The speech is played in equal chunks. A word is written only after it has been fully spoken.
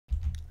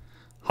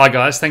Hi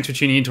guys, thanks for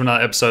tuning in to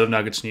another episode of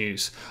Nuggets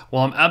News.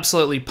 Well, I'm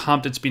absolutely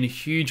pumped. It's been a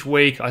huge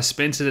week. I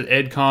spent it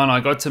at EdCon.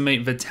 I got to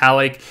meet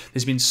Vitalik.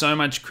 There's been so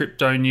much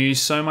crypto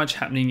news, so much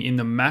happening in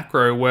the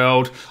macro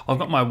world. I've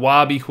got my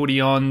Wabi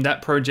hoodie on.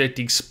 That project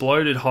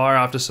exploded higher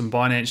after some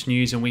Binance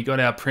news, and we got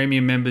our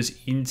premium members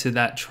into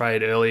that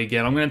trade early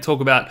again. I'm going to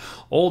talk about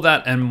all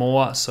that and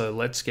more, so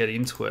let's get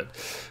into it.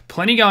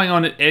 Plenty going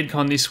on at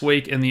EdCon this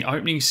week, and the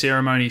opening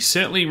ceremony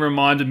certainly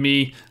reminded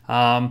me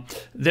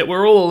that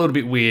we're all a little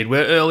bit weird.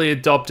 We're early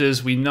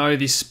adopters. We know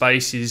this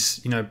space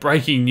is,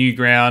 breaking new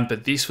ground,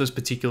 but this was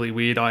particularly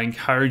weird. I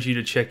encourage you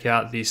to check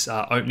out this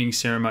opening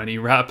ceremony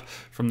wrap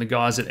from the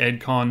guys at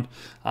EdCon.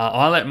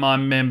 I let my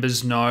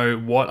members know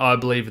what I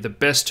believe are the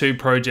best two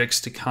projects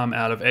to come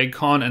out of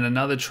EdCon and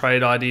another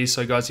trade idea.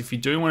 So guys, if you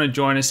do want to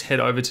join us, head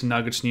over to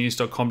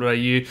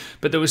nuggetsnews.com.au.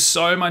 But there was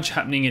so much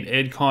happening at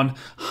EdCon,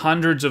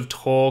 hundreds of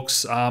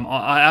talks.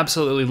 I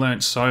absolutely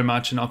learned so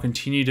much, and I'll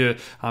continue to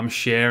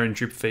share and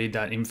drip feed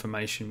that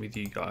information with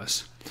you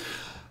guys.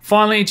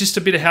 Finally, just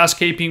a bit of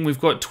housekeeping. We've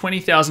got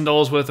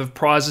 $20,000 worth of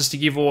prizes to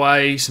give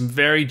away, some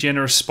very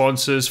generous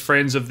sponsors,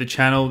 friends of the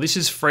channel. This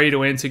is free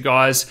to enter,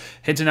 guys.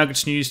 Head to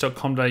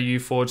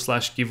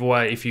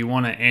nuggetsnews.com.au/giveaway if you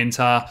want to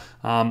enter.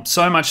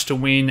 So much to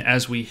win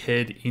as we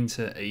head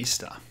into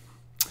Easter.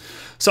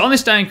 So on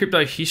this day in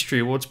crypto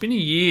history, well, it's been a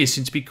year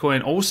since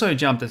Bitcoin also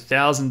jumped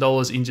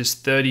 $1,000 in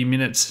just 30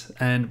 minutes,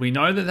 and we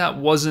know that that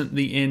wasn't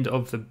the end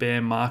of the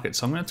bear market.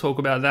 So I'm going to talk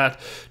about that.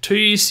 2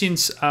 years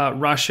since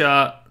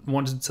Russia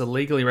wanted to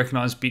legally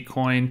recognize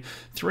Bitcoin,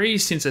 3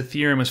 years since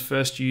Ethereum was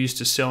first used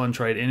to sell and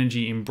trade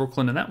energy in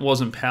Brooklyn, and that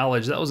wasn't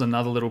Powerledge, that was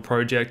another little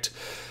project.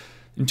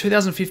 In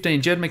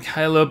 2015, Jed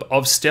McCaleb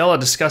of Stellar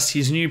discussed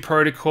his new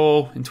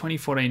protocol. In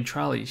 2014,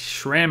 Charlie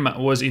Shrem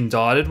was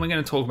indicted. We're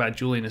going to talk about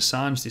Julian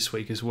Assange this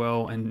week as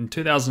well. And in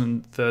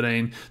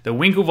 2013, the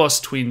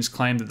Winklevoss twins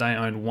claimed that they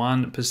owned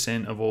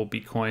 1% of all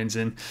Bitcoins.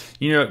 And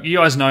you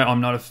guys know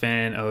I'm not a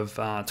fan of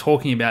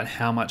talking about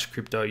how much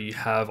crypto you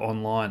have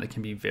online. It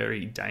can be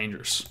very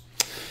dangerous.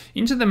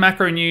 Into the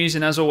macro news,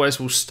 and as always,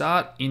 we'll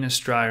start in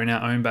Australia in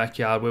our own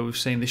backyard, where we've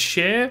seen the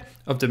share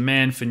of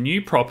demand for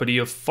new property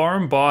of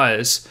foreign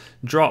buyers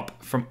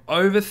drop from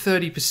over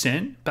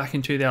 30% back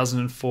in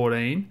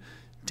 2014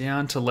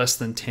 down to less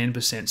than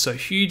 10%. So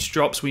huge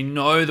drops. We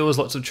know there was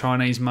lots of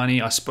Chinese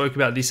money. I spoke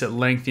about this at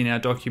length in our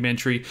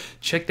documentary.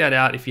 Check that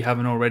out if you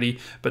haven't already.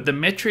 But the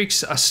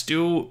metrics are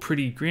still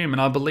pretty grim,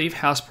 and I believe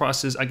house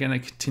prices are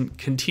going to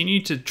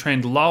continue to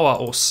trend lower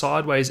or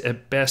sideways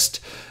at best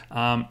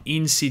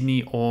in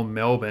Sydney or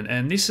Melbourne.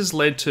 And this has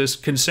led to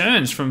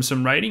concerns from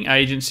some rating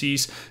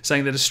agencies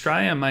saying that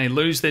Australia may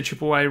lose their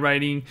AAA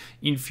rating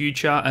in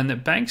future, and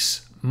that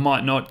banks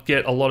might not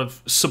get a lot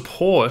of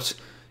support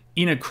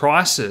in a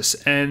crisis.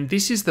 And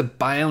this is the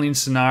bail-in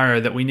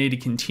scenario that we need to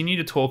continue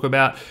to talk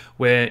about,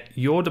 where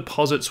your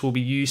deposits will be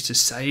used to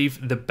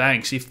save the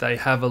banks if they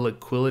have a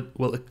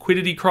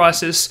liquidity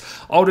crisis.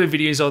 I'll do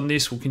videos on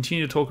this. We'll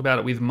continue to talk about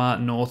it with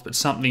Martin North, but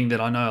something that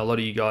I know a lot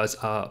of you guys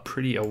are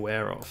pretty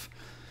aware of.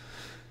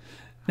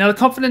 Now, the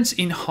confidence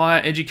in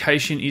higher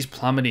education is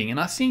plummeting, and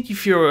I think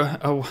if you're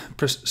a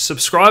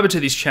subscriber to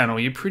this channel,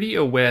 you're pretty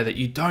aware that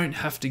you don't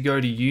have to go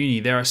to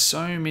uni. There are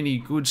so many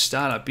good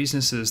startup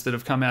businesses that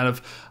have come out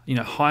of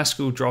high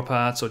school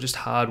dropouts or just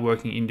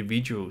hardworking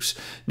individuals.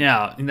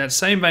 Now, in that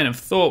same vein of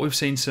thought, we've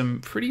seen some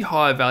pretty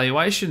high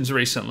valuations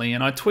recently,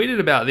 and I tweeted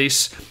about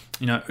this.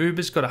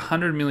 Uber's got a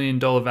 $100 million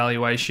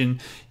valuation.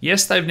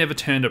 Yes, they've never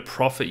turned a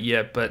profit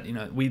yet, but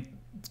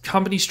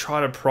companies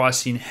try to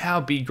price in how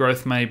big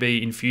growth may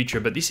be in future,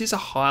 but this is a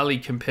highly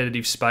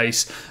competitive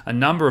space. A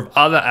number of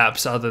other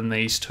apps other than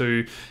these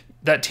two,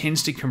 that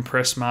tends to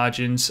compress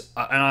margins.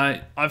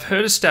 And I've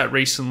heard a stat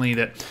recently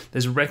that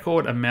there's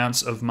record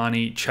amounts of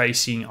money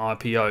chasing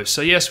IPOs.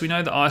 So yes, we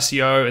know the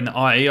ICO and the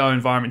IEO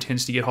environment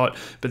tends to get hot,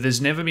 but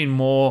there's never been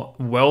more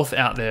wealth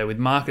out there with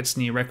markets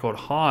near record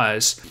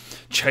highs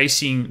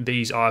chasing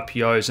these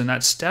IPOs. And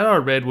that stat I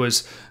read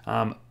was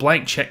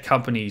blank check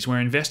companies, where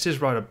investors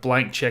write a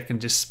blank check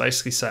and just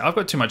basically say, I've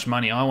got too much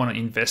money, I want to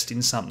invest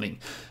in something.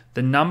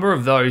 The number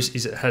of those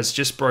has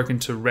just broken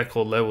to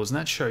record levels, and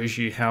that shows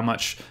you how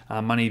much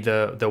money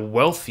the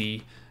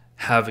wealthy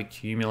have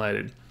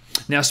accumulated.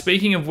 Now,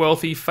 speaking of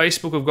wealthy,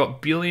 Facebook have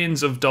got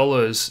billions of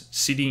dollars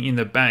sitting in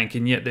the bank,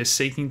 and yet they're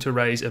seeking to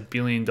raise $1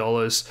 billion.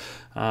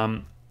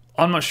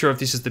 I'm not sure if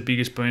this is the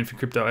biggest boon for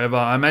crypto ever.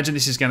 I imagine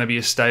this is going to be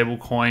a stable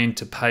coin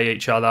to pay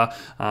each other,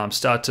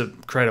 start to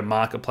create a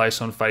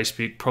marketplace on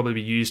Facebook, probably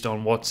be used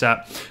on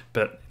WhatsApp.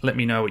 But let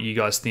me know what you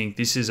guys think.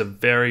 This is a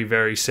very,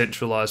 very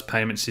centralized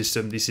payment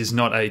system. This is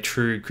not a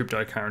true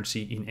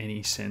cryptocurrency in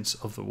any sense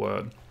of the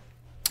word.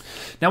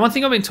 Now, one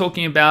thing I've been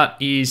talking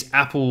about is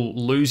Apple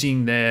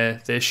losing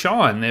their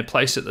shine, their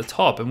place at the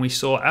top. And we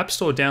saw App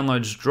Store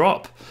downloads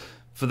drop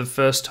for the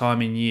first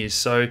time in years.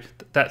 So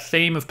that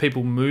theme of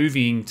people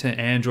moving to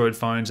Android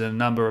phones and a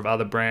number of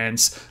other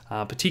brands,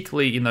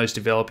 particularly in those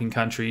developing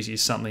countries,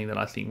 is something that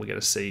I think we're going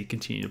to see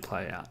continue to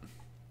play out.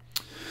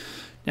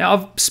 Now,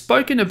 I've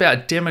spoken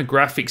about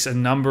demographics a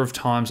number of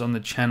times on the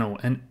channel,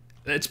 and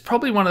it's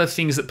probably one of the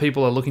things that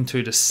people are looking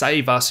to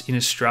save us in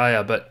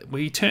Australia, but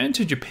we turn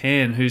to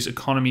Japan, whose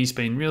economy's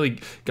been really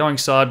going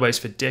sideways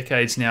for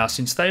decades now,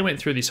 since they went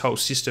through this whole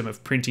system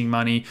of printing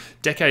money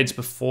decades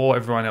before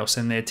everyone else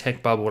and their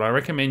tech bubble. And I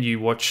recommend you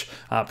watch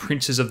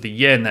Princes of the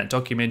Yen, that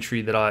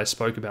documentary that I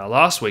spoke about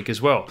last week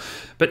as well.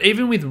 But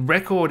even with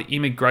record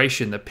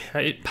immigration, the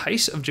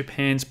pace of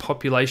Japan's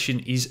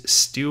population is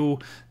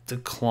still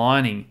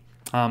declining.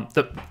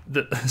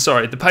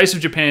 The pace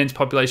of Japan's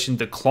population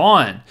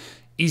decline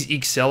is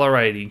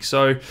accelerating.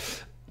 So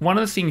one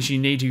of the things you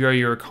need to grow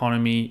your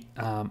economy,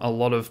 a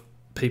lot of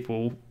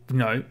people,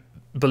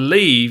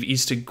 believe,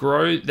 is to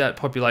grow that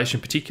population,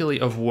 particularly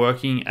of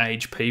working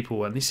age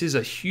people. And this is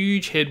a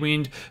huge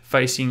headwind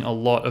facing a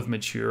lot of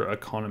mature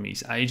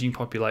economies, aging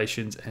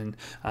populations and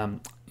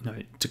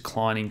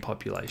declining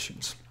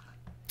populations.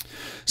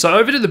 So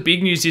over to the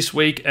big news this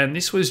week, and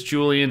this was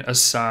Julian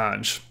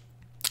Assange.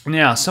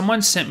 Now,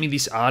 someone sent me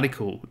this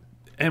article,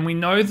 and we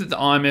know that the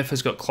IMF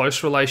has got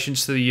close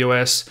relations to the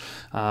US.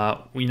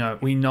 We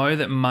know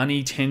that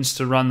money tends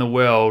to run the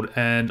world,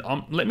 and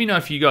let me know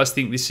if you guys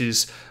think this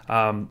is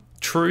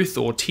truth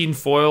or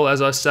tinfoil,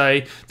 as I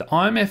say. The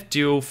IMF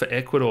deal for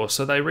Ecuador.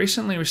 So they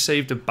recently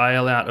received a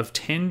bailout of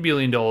 $10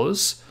 billion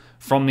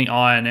from the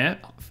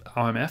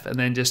IMF, and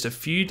then just a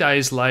few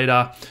days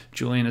later,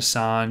 Julian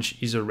Assange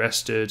is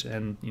arrested,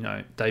 and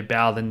they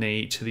bow the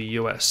knee to the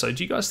US. So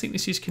do you guys think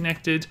this is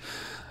connected?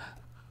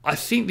 I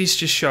think this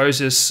just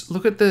shows us,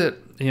 look at the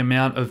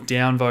amount of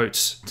down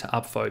votes to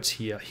up votes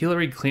here.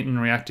 Hillary Clinton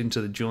reacting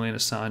to the Julian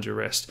Assange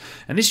arrest.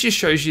 And this just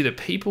shows you that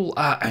people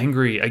are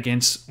angry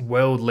against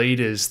world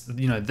leaders,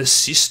 the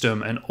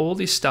system, and all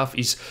this stuff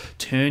is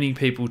turning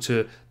people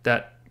to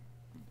that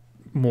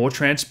more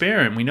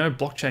transparent. We know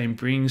blockchain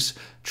brings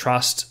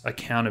trust,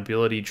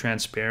 accountability,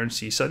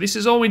 transparency. So this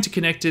is all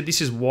interconnected.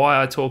 This is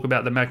why I talk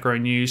about the macro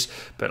news,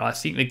 but I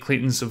think the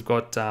Clintons have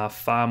got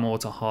far more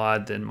to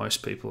hide than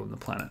most people on the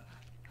planet.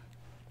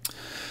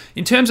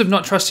 In terms of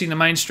not trusting the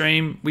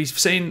mainstream, we've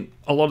seen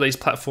a lot of these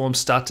platforms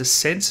start to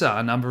censor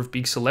a number of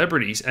big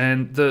celebrities.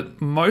 And the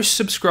most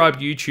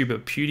subscribed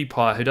YouTuber,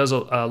 PewDiePie, who does a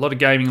lot of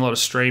gaming, a lot of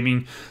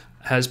streaming,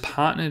 has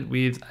partnered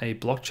with a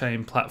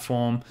blockchain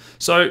platform.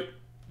 So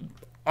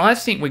I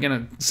think we're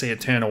going to see it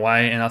turn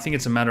away, and I think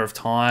it's a matter of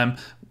time.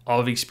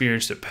 I've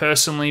experienced it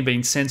personally,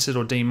 being censored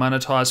or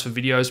demonetized for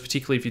videos,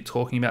 particularly if you're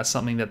talking about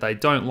something that they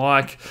don't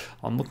like.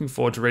 I'm looking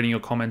forward to reading your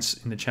comments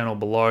in the channel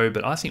below,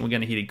 but I think we're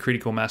going to hit a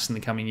critical mass in the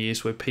coming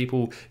years where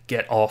people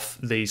get off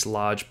these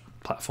large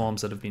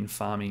platforms that have been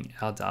farming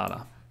our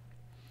data.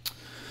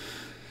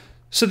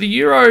 So the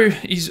Euro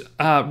is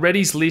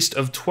Reddy's list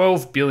of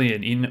 12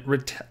 billion in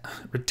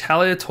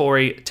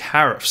retaliatory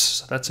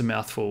tariffs. That's a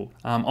mouthful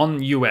on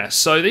the US.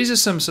 So these are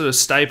some sort of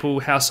staple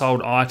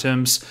household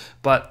items,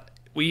 but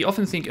we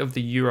often think of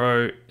the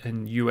Euro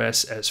and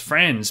US as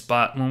friends,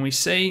 but when we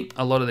see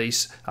a lot of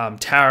these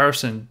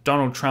tariffs and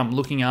Donald Trump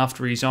looking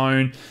after his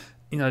own,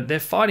 they're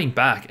fighting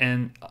back,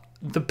 and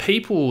the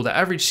people, the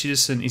average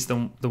citizen, is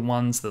the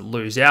ones that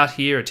lose out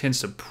here. It tends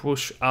to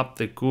push up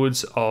the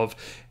goods of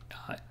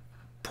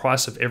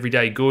price of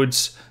everyday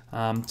goods.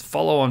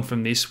 Follow on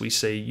from this, we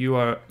see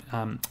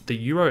the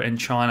Euro and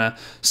China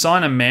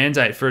sign a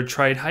mandate for a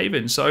trade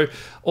haven. So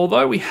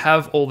although we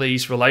have all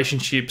these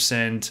relationships,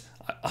 and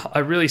I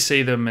really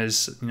see them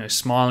as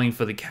smiling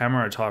for the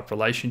camera type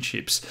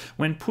relationships,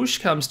 when push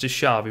comes to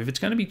shove, if it's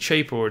going to be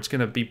cheaper or it's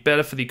going to be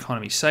better for the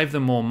economy, save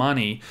them more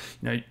money,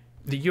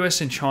 the US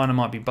and China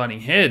might be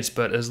butting heads,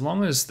 but as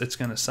long as it's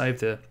going to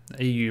save the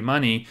EU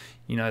money,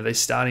 they're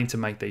starting to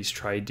make these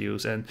trade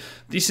deals. And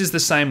this is the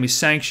same with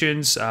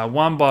sanctions,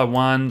 one by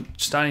one,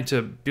 starting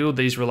to build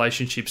these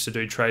relationships to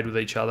do trade with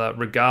each other,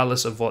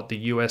 regardless of what the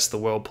US, the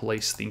world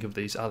police, think of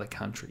these other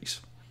countries.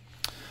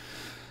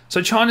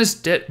 So China's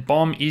debt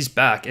bomb is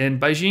back, and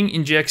Beijing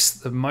injects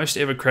the most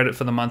ever credit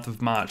for the month of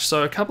March.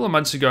 So a couple of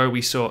months ago,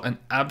 we saw an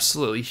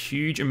absolutely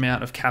huge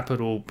amount of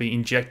capital be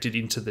injected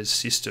into the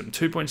system,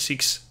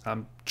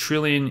 2.6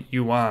 trillion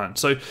yuan.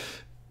 So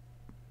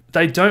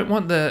they don't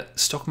want the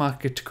stock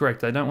market to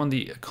correct. They don't want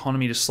the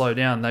economy to slow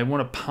down. They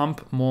want to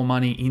pump more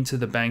money into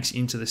the banks,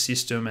 into the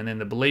system, and then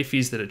the belief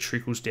is that it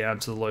trickles down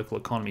to the local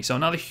economy. So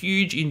another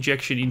huge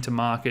injection into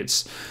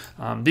markets.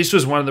 This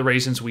was one of the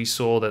reasons we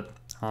saw that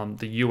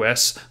the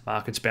US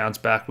markets bounce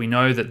back. We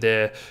know that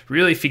they're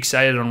really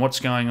fixated on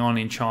what's going on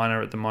in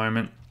China at the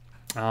moment,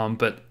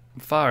 but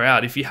far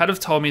out. If you had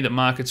have told me that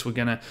markets were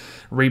going to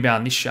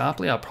rebound this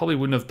sharply, I probably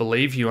wouldn't have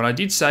believed you. And I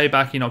did say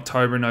back in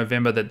October and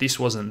November that this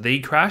wasn't the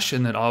crash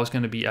and that I was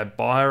going to be a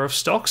buyer of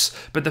stocks.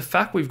 But the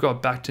fact we've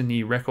got back to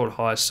near record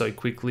highs so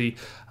quickly,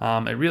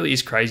 it really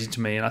is crazy to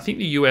me. And I think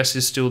the US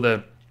is still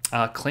the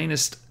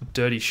cleanest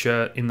dirty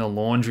shirt in the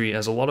laundry,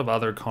 as a lot of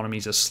other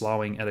economies are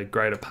slowing at a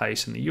greater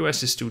pace, and the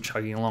US is still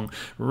chugging along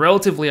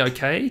relatively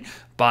okay,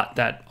 but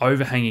that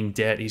overhanging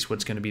debt is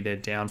what's going to be their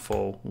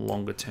downfall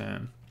longer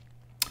term.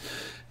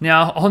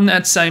 Now, on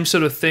that same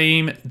sort of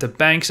theme, the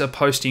banks are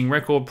posting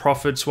record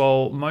profits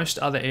while most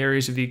other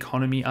areas of the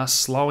economy are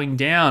slowing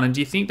down. And do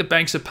you think the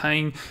banks are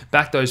paying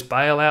back those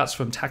bailouts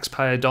from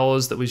taxpayer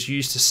dollars that was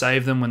used to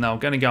save them when they were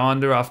going to go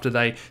under after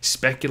they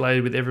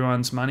speculated with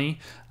everyone's money?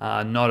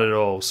 Not at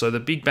all. So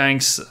the big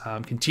banks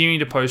continuing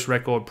to post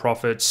record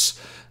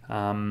profits.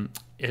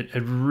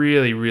 It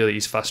really, really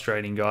is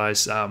frustrating,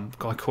 guys. I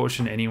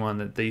caution anyone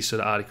that these sort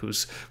of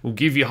articles will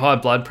give you high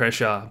blood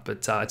pressure,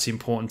 but it's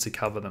important to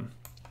cover them.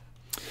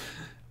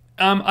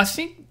 I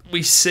think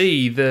we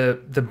see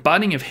the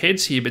butting of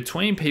heads here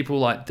between people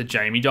like the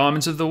Jamie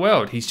Dimons of the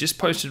world. He's just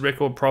posted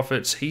record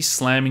profits. He's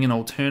slamming an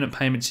alternate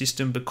payment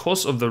system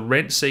because of the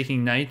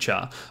rent-seeking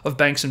nature of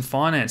banks and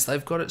finance.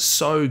 They've got it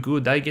so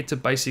good. They get to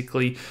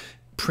basically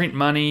print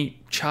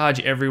money, charge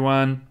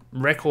everyone,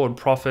 record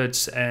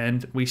profits,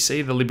 and we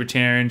see the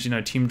libertarians,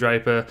 Tim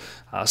Draper,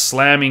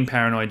 slamming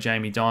paranoid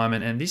Jamie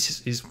Dimon, and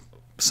this is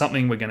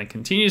something we're going to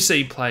continue to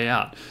see play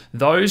out.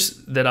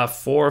 Those that are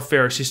for a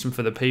fairer system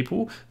for the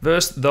people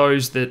versus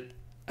those that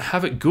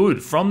have it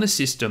good from the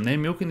system. They're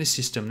milking the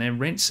system. They're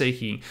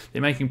rent-seeking.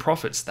 They're making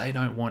profits. They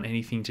don't want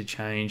anything to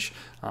change.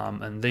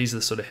 And these are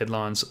the sort of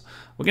headlines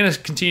we're going to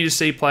continue to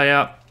see play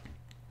out.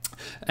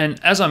 And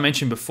as I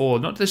mentioned before,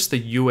 not just the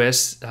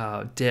US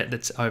debt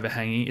that's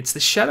overhanging, it's the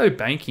shadow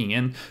banking.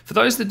 And for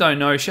those that don't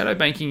know, shadow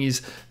banking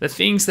is the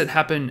things that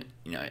happen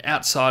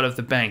outside of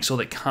the banks or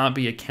that can't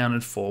be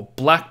accounted for.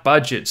 Black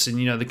budgets, and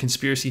the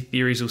conspiracy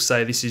theories will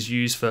say this is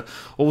used for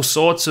all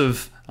sorts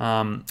of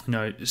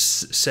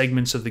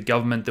segments of the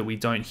government that we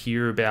don't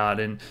hear about,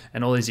 and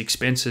all these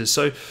expenses.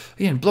 So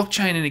again,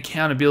 blockchain and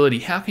accountability.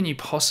 How can you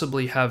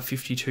possibly have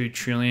 52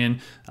 trillion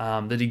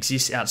that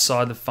exists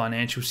outside the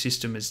financial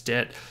system as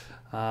debt?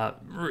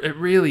 It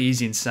really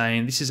is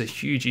insane. This is a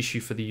huge issue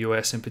for the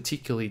US and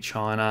particularly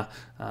China.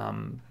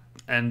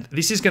 And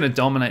this is going to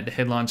dominate the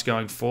headlines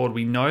going forward.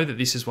 We know that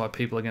this is why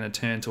people are going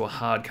to turn to a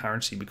hard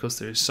currency, because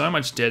there is so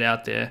much debt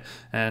out there,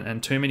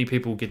 and too many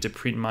people get to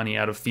print money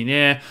out of thin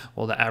air,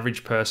 while the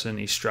average person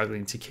is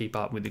struggling to keep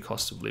up with the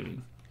cost of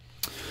living.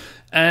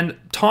 And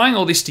tying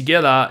all this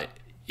together,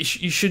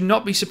 you should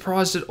not be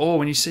surprised at all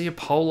when you see a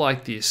poll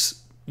like this.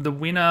 The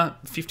winner,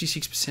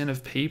 56%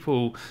 of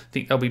people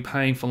think they'll be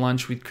paying for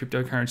lunch with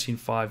cryptocurrency in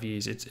 5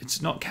 years. It's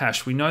not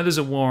cash. We know there's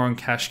a war on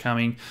cash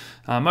coming.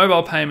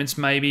 Mobile payments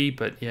maybe,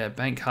 but yeah,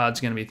 bank cards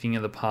are going to be a thing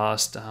of the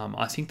past.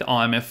 I think the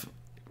IMF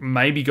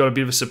maybe got a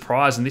bit of a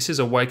surprise, and this is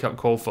a wake-up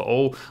call for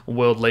all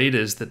world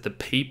leaders that the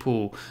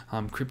people,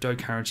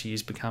 cryptocurrency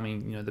is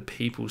becoming, the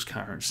people's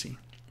currency.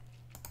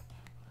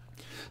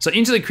 So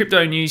into the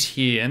crypto news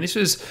here, and this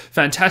was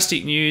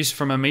fantastic news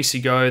from a week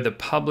ago, the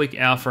public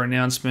alpha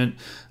announcement.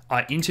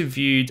 I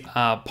interviewed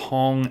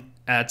Pong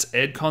at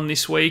EdCon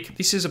this week.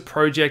 This is a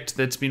project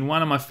that's been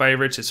one of my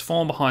favorites. It's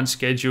fallen behind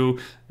schedule.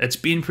 It's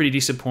been pretty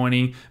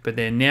disappointing, but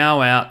they're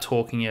now out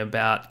talking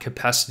about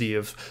capacity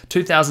of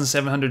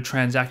 2,700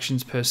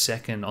 transactions per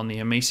second on the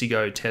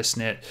Amigo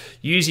testnet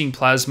using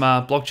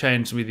Plasma,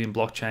 blockchains within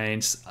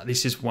blockchains.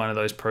 This is one of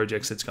those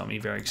projects that's got me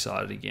very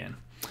excited again.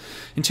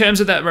 In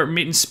terms of that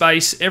remittance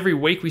space, every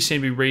week we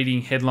seem to be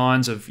reading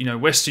headlines of,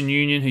 Western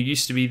Union, who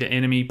used to be the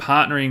enemy,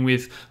 partnering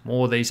with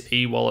more of these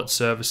e-wallet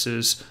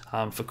services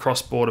for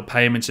cross-border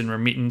payments and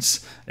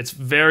remittance. It's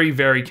very,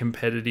 very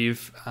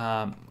competitive.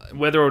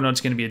 Whether or not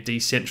it's going to be a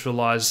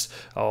decentralized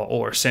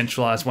or a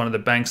centralized one of the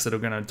banks that are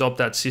going to adopt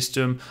that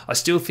system, I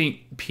still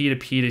think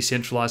peer-to-peer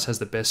decentralized has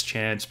the best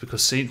chance,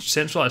 because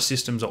centralized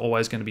systems are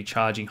always going to be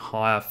charging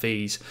higher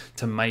fees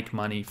to make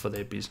money for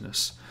their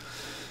business.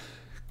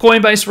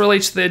 Coinbase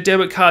released their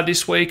debit card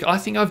this week. I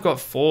think I've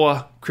got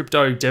 4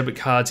 crypto debit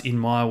cards in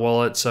my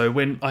wallet. So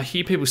when I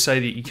hear people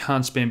say that you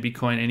can't spend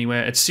Bitcoin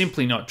anywhere, it's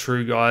simply not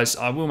true, guys.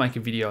 I will make a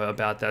video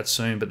about that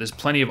soon, but there's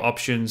plenty of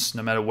options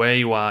no matter where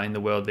you are in the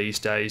world these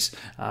days.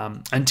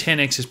 And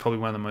 10x is probably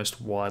one of the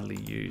most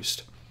widely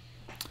used.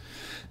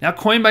 Now,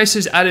 Coinbase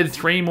has added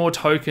 3 more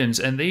tokens,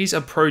 and these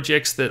are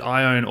projects that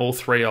I own all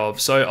 3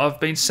 of. So I've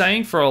been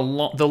saying for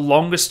the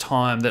longest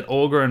time that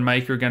Augur and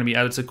Maker are going to be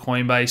added to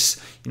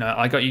Coinbase.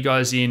 I got you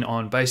guys in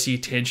on basic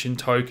attention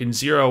token,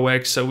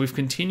 0x. So we've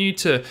continued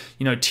to,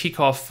 tick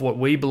off what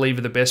we believe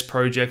are the best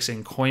projects,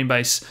 and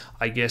Coinbase,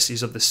 I guess,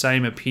 is of the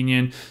same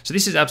opinion. So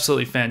this is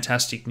absolutely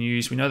fantastic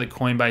news. We know that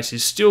Coinbase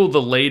is still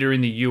the leader in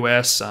the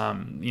US.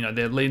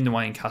 They're leading the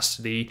way in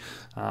custody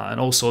and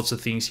all sorts of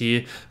things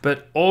here.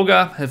 But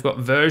Augur have got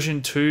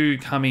version 2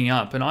 coming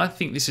up, and I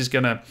think this is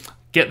going to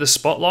get the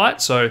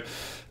spotlight. So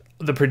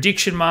the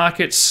prediction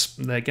markets,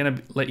 they're going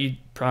to let you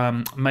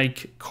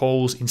make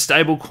calls in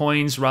stable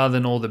coins rather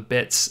than all the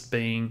bets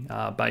being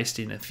based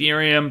in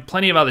Ethereum.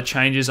 Plenty of other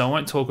changes. I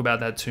won't talk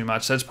about that too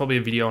much. That's probably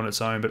a video on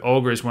its own, but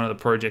Augur is one of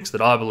the projects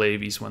that I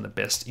believe is one of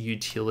the best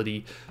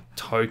utility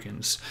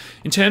tokens.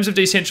 In terms of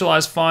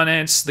decentralized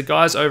finance, the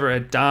guys over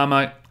at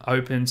Dharma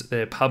opened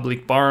their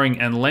public borrowing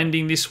and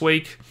lending this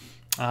week.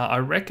 I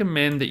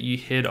recommend that you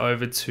head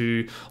over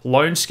to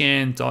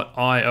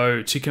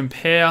loanscan.io to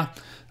compare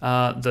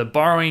the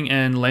borrowing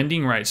and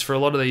lending rates for a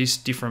lot of these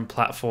different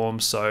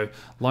platforms. So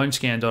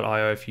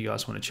loanscan.io if you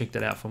guys want to check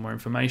that out for more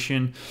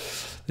information.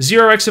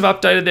 0x have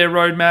updated their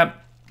roadmap.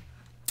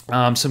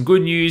 Some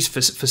good news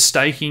for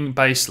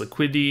staking-based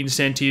liquidity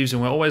incentives,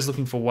 and we're always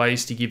looking for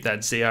ways to give that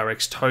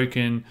ZRX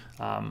token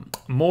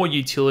more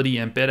utility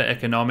and better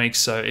economics.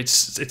 So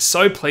it's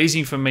so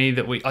pleasing for me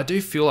that I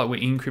do feel like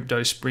we're in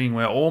crypto spring,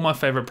 where all my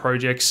favorite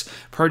projects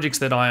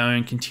that I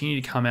own, continue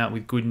to come out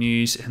with good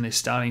news, and they're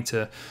starting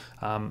to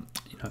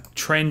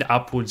trend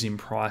upwards in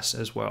price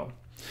as well.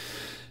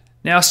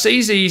 Now,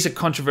 CZ is a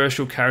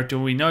controversial character,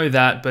 we know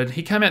that, but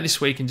he came out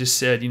this week and just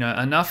said,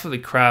 enough of the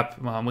crap,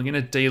 we're going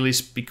to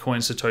delist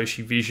Bitcoin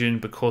Satoshi Vision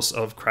because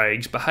of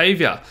Craig's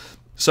behavior.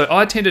 So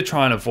I tend to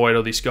try and avoid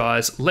all this,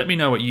 guys. Let me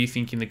know what you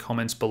think in the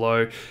comments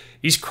below.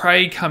 Is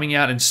Craig coming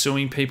out and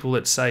suing people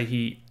that say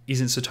he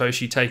isn't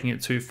Satoshi, taking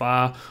it too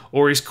far?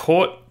 Or is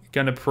court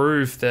going to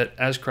prove that,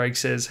 as Craig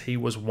says, he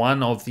was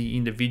one of the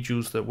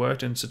individuals that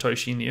worked in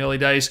Satoshi in the early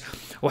days?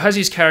 Or has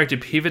his character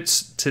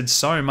pivoted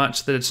so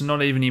much that it's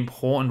not even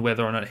important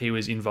whether or not he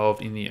was involved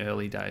in the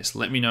early days?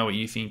 Let me know what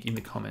you think in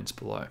the comments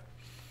below.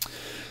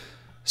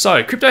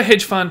 So, crypto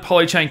hedge fund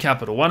Polychain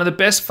Capital, one of the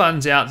best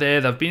funds out there.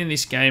 They've been in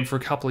this game for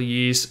a couple of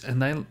years,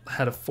 and they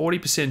had a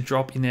 40%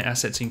 drop in their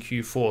assets in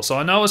Q4. So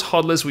I know as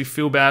hodlers, we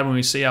feel bad when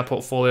we see our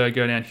portfolio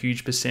go down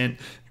huge percent.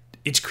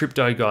 It's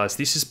crypto, guys.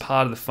 This is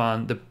part of the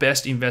fun. The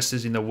best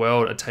investors in the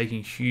world are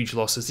taking huge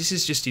losses. This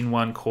is just in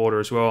one quarter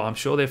as well. I'm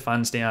sure their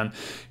fund's down,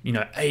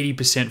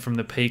 80% from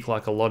the peak,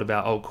 like a lot of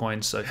our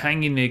altcoins. So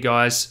hang in there,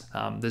 guys.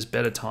 There's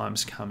better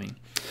times coming.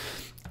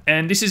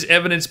 And this is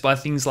evidenced by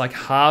things like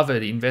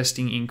Harvard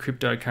investing in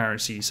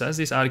cryptocurrency. So as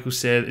this article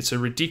said, it's a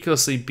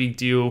ridiculously big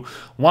deal.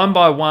 One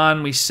by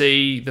one, we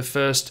see the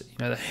first,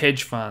 the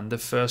hedge fund, the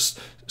first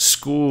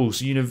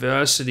schools,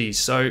 universities.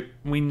 So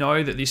we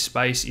know that this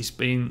space is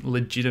being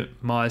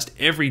legitimized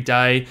every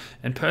day.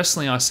 And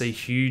personally, I see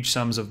huge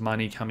sums of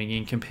money coming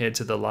in compared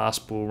to the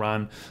last bull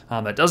run.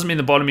 That doesn't mean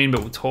the bottom in,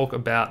 but we'll talk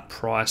about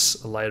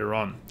price later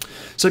on.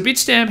 So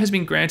Bitstamp has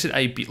been granted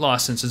a bit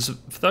license. And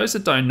for those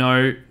that don't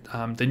know,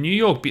 the New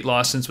York bit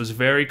license was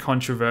very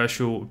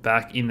controversial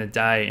back in the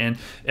day, and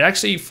it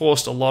actually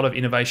forced a lot of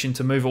innovation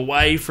to move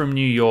away from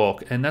New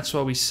York, and that's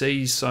why we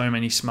see so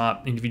many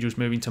smart individuals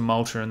moving to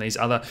Malta and these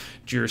other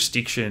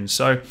jurisdictions.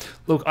 So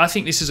look, I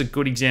think this is a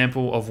good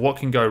example of what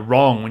can go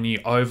wrong when you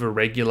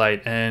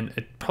over-regulate, and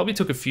it probably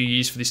took a few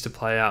years for this to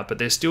play out, but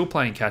they're still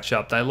playing catch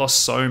up. They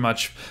lost so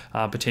much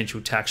potential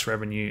tax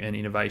revenue and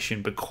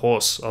innovation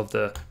because of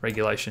the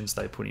regulations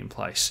they put in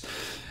place.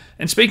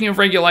 And speaking of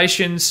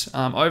regulations,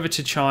 over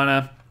to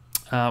China,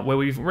 where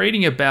we're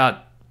reading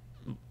about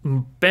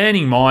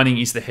banning mining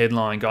is the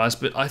headline, guys.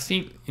 But I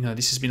think,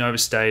 this has been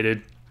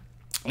overstated.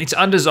 It's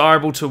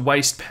undesirable to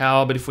waste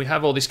power, but if we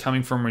have all this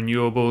coming from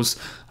renewables,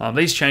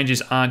 these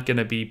changes aren't going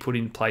to be put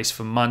in place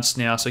for months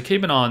now. So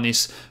keep an eye on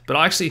this. But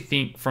I actually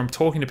think, from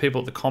talking to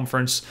people at the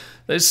conference,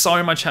 there's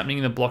so much happening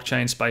in the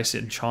blockchain space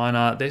in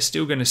China. They're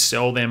still going to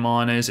sell their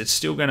miners. It's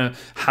still going to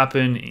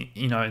happen,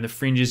 in the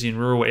fringes in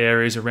rural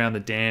areas around the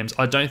dams.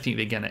 I don't think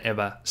they're going to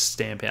ever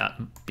stamp out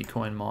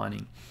Bitcoin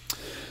mining.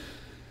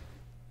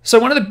 So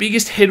one of the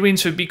biggest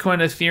headwinds for Bitcoin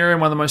and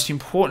Ethereum, one of the most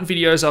important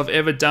videos I've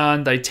ever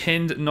done. They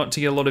tend not to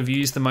get a lot of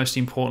views, the most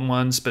important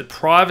ones, but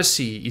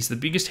privacy is the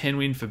biggest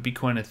headwind for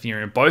Bitcoin and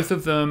Ethereum. Both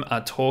of them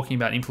are talking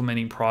about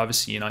implementing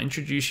privacy, and I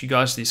introduced you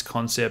guys to this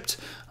concept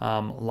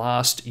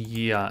last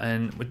year,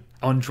 and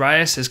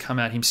Andreas has come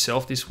out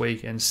himself this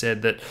week and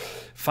said that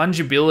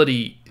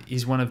fungibility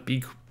is one of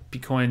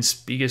Bitcoin's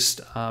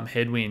biggest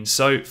headwinds.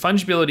 So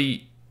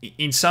fungibility,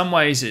 in some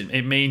ways,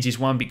 it means is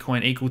one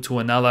Bitcoin equal to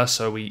another,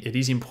 so it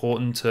is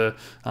important to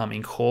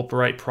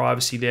incorporate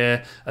privacy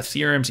there.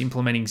 Ethereum's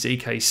implementing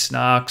ZK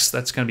snarks.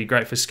 That's going to be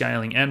great for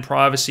scaling and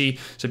privacy.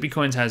 So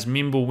Bitcoin has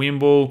Mimble,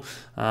 Wimble,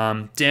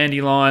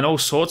 Dandelion, all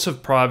sorts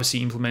of privacy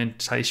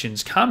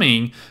implementations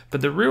coming, but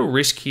the real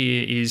risk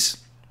here is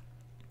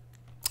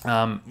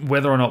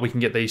whether or not we can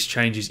get these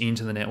changes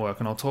into the network,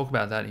 and I'll talk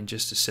about that in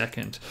just a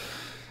second.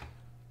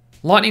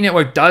 Lightning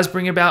Network does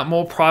bring about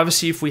more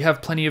privacy if we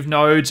have plenty of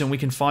nodes and we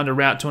can find a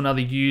route to another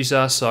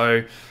user.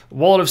 So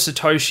Wallet of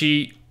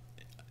Satoshi,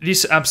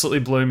 this absolutely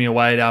blew me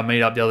away at our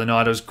meetup the other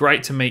night. It was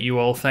great to meet you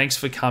all. Thanks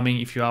for coming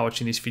if you are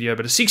watching this video.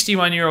 But a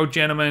 61-year-old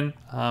gentleman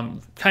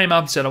came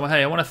up and said,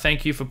 hey, I want to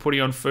thank you for putting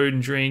on food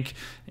and drink.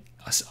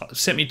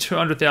 Sent me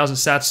 200,000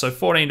 sats, so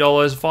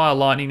 $14 via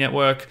Lightning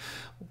Network.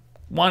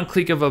 One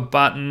click of a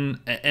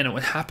button and it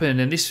would happen.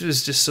 And this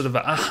was just sort of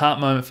a aha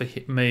moment for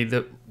me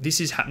that this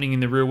is happening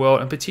in the real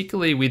world, and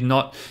particularly with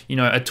not,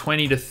 a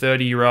 20 to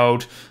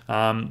 30-year-old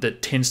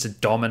that tends to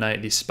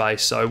dominate this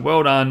space. So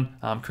well done.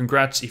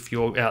 Congrats if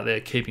you're out there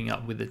keeping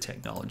up with the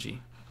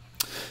technology.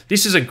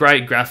 This is a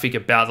great graphic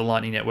about the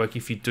Lightning Network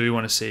if you do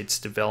want to see its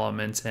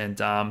development, and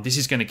this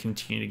is going to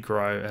continue to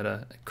grow at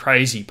a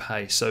crazy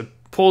pace. So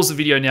pause the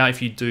video now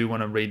if you do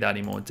want to read that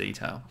in more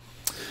detail.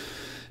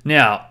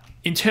 Now,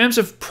 in terms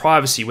of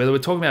privacy, whether we're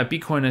talking about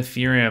Bitcoin and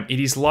Ethereum, it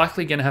is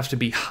likely going to have to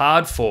be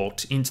hard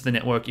forked into the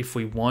network if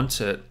we want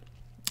it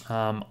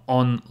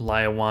on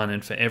layer 1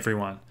 and for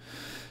everyone.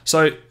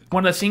 So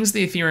one of the things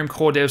the Ethereum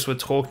core devs were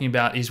talking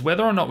about is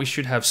whether or not we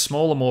should have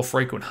smaller, more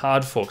frequent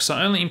hard forks. So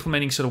only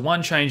implementing sort of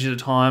one change at a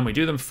time. We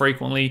do them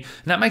frequently,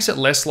 and that makes it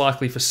less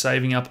likely for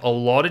saving up a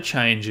lot of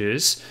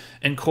changes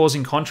and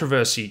causing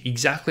controversy,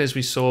 exactly as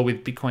we saw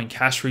with Bitcoin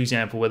Cash, for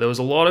example, where there was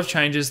a lot of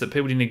changes that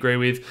people didn't agree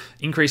with,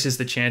 increases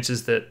the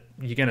chances that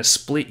you're going to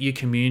split your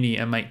community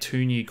and make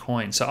 2 new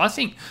coins. So I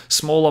think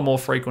smaller, more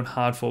frequent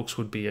hard forks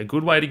would be a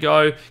good way to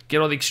go.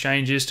 Get all the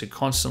exchanges to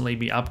constantly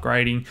be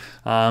upgrading.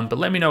 But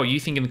let me know what you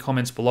think in the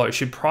comments below.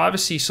 Should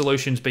privacy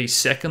solutions be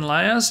second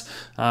layers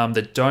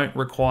that don't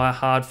require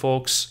hard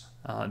forks?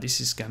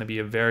 This is going to be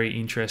a very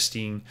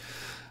interesting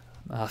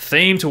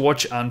theme to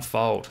watch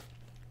unfold.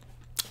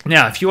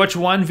 Now, if you watch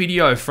one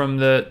video from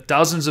the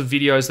dozens of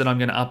videos that I'm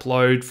going to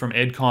upload from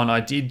EdCon,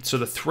 I did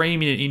sort of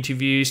 3-minute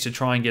interviews to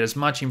try and get as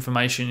much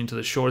information into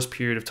the shortest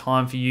period of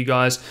time for you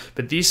guys.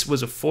 But this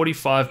was a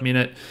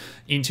 45-minute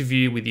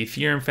interview with the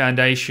Ethereum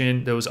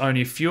Foundation. There was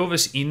only a few of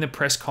us in the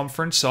press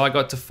conference, so I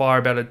got to fire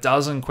about a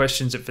dozen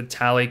questions at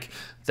Vitalik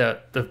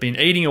that have been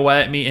eating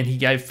away at me, and he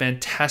gave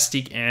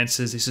fantastic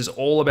answers. This is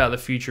all about the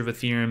future of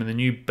Ethereum and the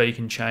new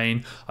beacon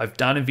chain. I've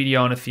done a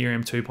video on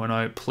Ethereum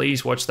 2.0.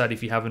 Please watch that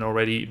if you haven't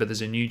already, but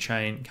there's a new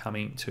chain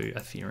coming to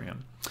Ethereum.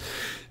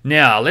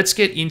 Now, let's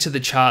get into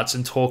the charts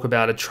and talk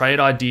about a trade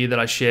idea that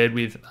I shared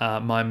with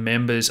my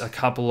members a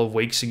couple of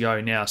weeks ago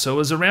now. So it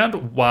was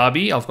around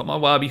Wabi. I've got my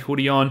Wabi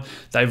hoodie on.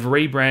 They've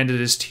rebranded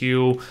as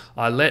Teal.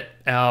 I let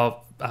our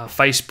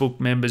Facebook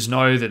members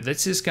know that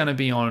this is going to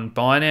be on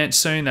Binance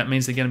soon. That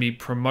means they're going to be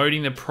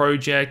promoting the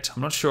project.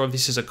 I'm not sure if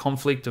this is a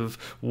conflict of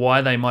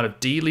why they might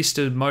have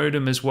delisted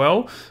Modem as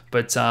well,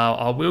 but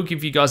I will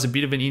give you guys a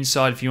bit of an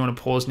insight if you want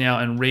to pause now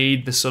and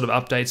read the sort of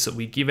updates that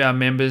we give our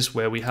members,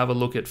 where we have a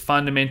look at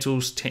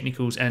fundamentals,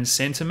 technicals, and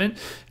sentiment.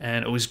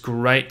 And it was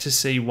great to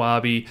see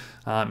Wabi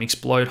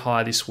explode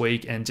high this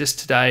week. And just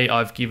today,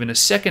 I've given a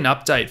second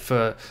update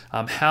for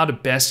how to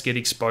best get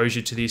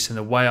exposure to this and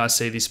the way I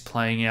see this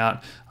playing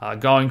out.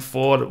 Going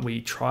forward,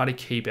 we try to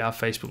keep our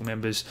Facebook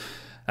members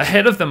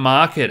ahead of the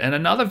market. And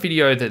another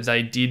video that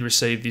they did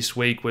receive this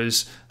week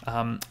was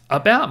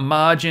about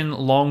margin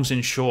longs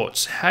and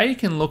shorts, how you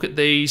can look at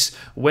these,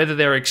 whether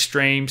they're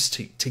extremes,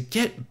 to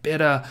get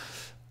better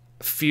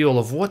feel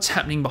of what's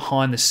happening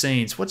behind the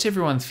scenes. What's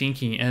everyone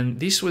thinking?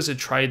 And this was a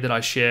trade that I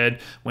shared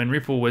when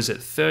Ripple was at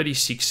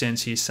 36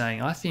 cents here,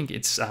 saying I think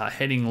it's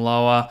heading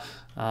lower.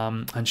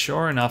 And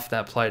sure enough,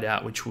 that played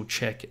out, which we'll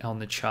check on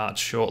the charts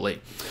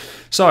shortly.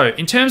 So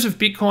in terms of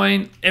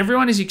Bitcoin,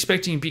 everyone is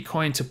expecting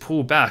Bitcoin to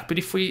pull back. But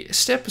if we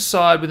step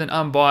aside with an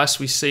unbiased,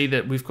 we see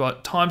that we've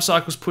got time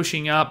cycles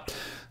pushing up,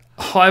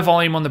 high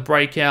volume on the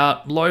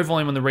breakout, low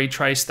volume on the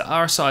retrace. The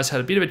RSI's had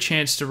a bit of a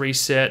chance to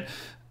reset.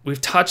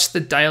 We've touched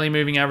the daily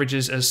moving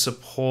averages as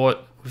support.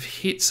 We've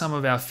hit some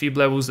of our fib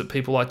levels that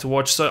people like to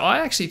watch. So I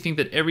actually think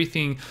that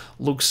everything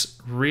looks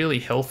really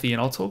healthy,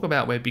 and I'll talk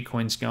about where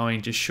Bitcoin's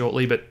going just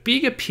shortly. But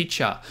bigger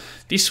picture,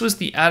 this was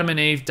the Adam and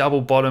Eve double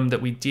bottom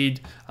that we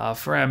did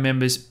for our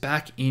members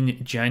back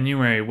in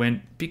January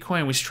when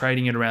Bitcoin was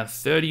trading at around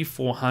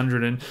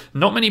 3,400, and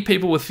not many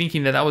people were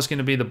thinking that that was going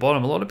to be the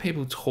bottom. A lot of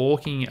people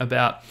talking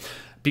about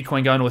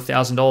Bitcoin going to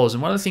 $1,000.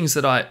 And one of the things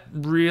that I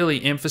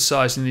really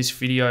emphasized in this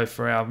video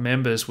for our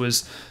members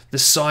was the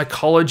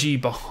psychology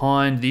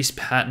behind this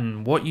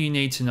pattern, what you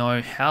need to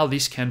know, how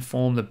this can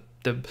form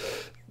the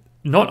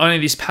not only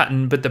this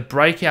pattern, but the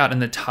breakout and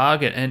the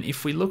target. And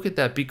if we look at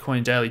that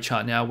Bitcoin daily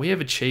chart now, we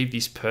have achieved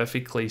this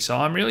perfectly. So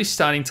I'm really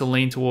starting to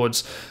lean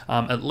towards,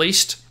 at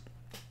least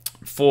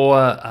for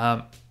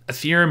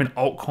Ethereum and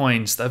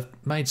altcoins, they've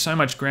made so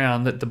much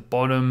ground that the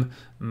bottom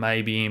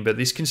may be in, but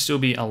this can still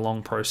be a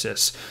long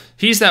process.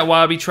 Here's that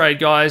Wabi trade,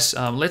 guys.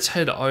 Let's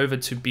head over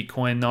to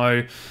Bitcoin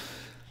though.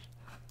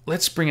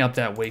 Let's bring up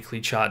that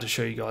weekly chart to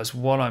show you guys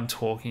what I'm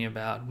talking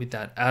about with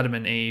that Adam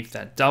and Eve,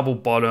 that double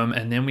bottom,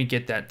 and then we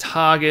get that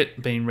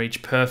target being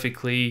reached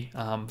perfectly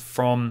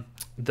from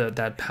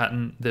that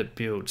pattern that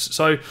builds.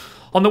 So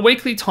on the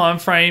weekly time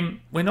frame,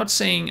 we're not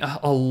seeing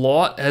a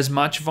lot, as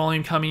much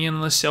volume coming in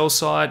on the sell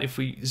side. If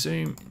we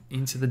zoom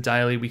into the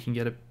daily, we can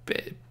get a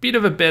bit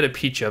of a better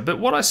picture. But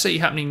what I see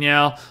happening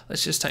now,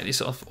 let's just take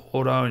this off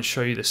auto and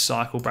show you the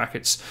cycle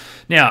brackets.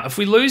 Now, if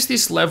we lose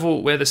this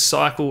level where the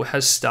cycle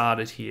has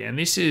started here, and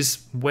this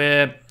is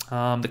where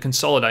the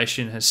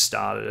consolidation has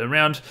started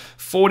around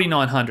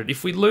 4,900.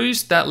 If we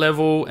lose that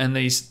level and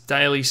these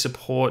daily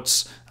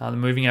supports, the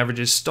moving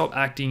averages stop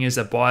acting as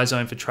a buy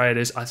zone for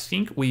traders, I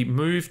think we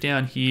move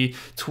down here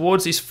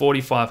towards this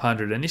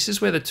 4,500. And this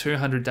is where the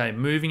 200-day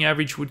moving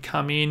average would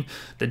come in.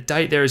 The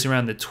date there is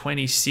around the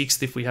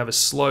 26th if we have a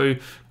slow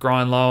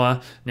grind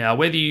lower. Now,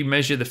 whether you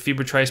measure the fib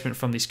retracement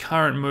from this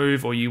current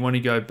move or you want to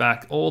go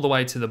back all the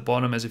way to the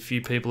bottom, as a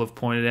few people have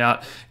pointed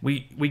out,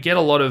 we get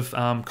a lot of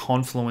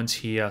confluence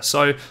here.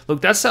 So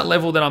look, that's that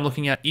level that I'm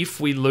looking at if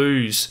we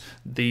lose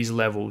these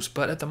levels.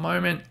 But at the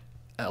moment,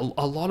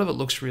 a lot of it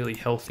looks really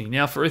healthy.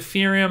 Now for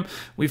Ethereum,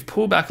 we've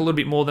pulled back a little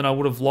bit more than I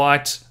would have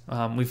liked.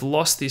 We've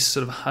lost this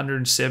sort of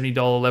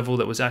 $170 level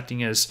that was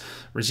acting as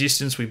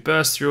resistance. We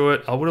burst through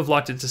it. I would have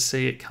liked it to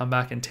see it come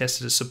back and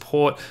test it as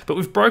support, but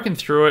we've broken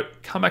through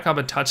it, come back up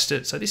and touched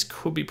it. So this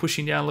could be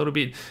pushing down a little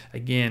bit.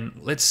 Again,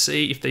 let's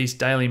see if these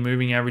daily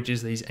moving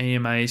averages, these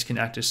EMAs, can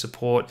act as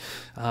support.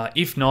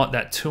 If not,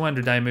 that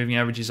 200-day moving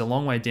average is a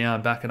long way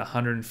down, back at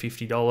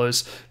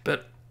 $150.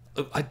 But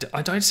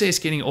I don't see us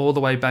getting all the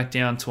way back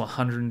down to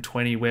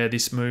 120 where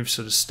this move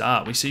sort of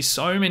start. We see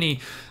so many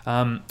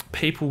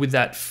people with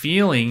that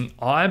feeling,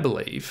 I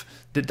believe,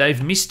 that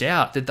they've missed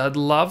out, that they'd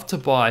love to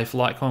buy if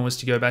Litecoin was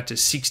to go back to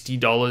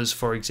 $60,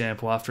 for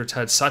example, after it's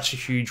had such a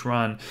huge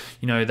run.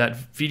 You know, that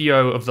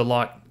video of the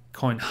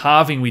Litecoin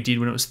halving we did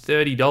when it was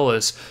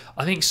 $30.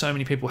 I think so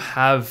many people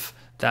have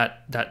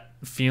that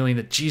feeling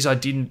that, geez, I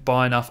didn't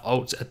buy enough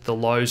alts at the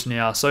lows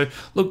now. So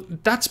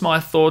look, that's my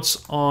thoughts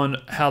on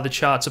how the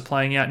charts are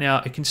playing out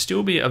now. It can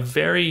still be a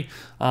very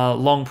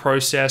long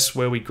process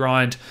where we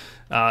grind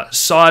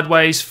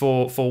sideways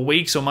for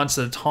weeks or months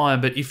at a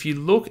time. But if you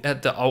look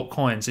at the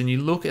altcoins and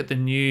you look at the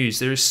news,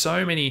 there is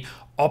so many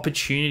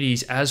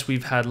opportunities as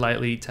we've had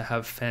lately to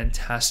have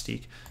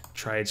fantastic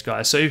trades,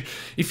 guys. So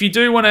if you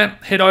do want to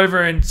head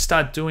over and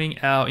start doing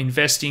our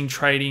investing,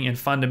 trading, and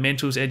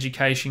fundamentals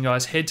education,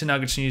 guys, head to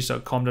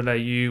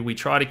nuggetsnews.com.au. We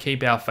try to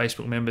keep our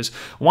Facebook members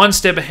one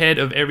step ahead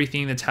of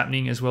everything that's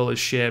happening, as well as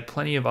share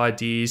plenty of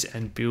ideas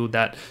and build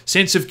that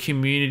sense of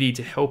community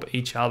to help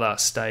each other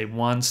stay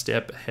one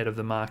step ahead of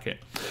the market.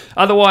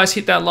 Otherwise,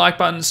 hit that like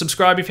button,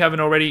 subscribe if you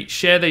haven't already,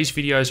 share these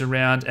videos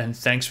around, and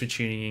thanks for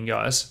tuning in,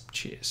 guys.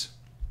 Cheers.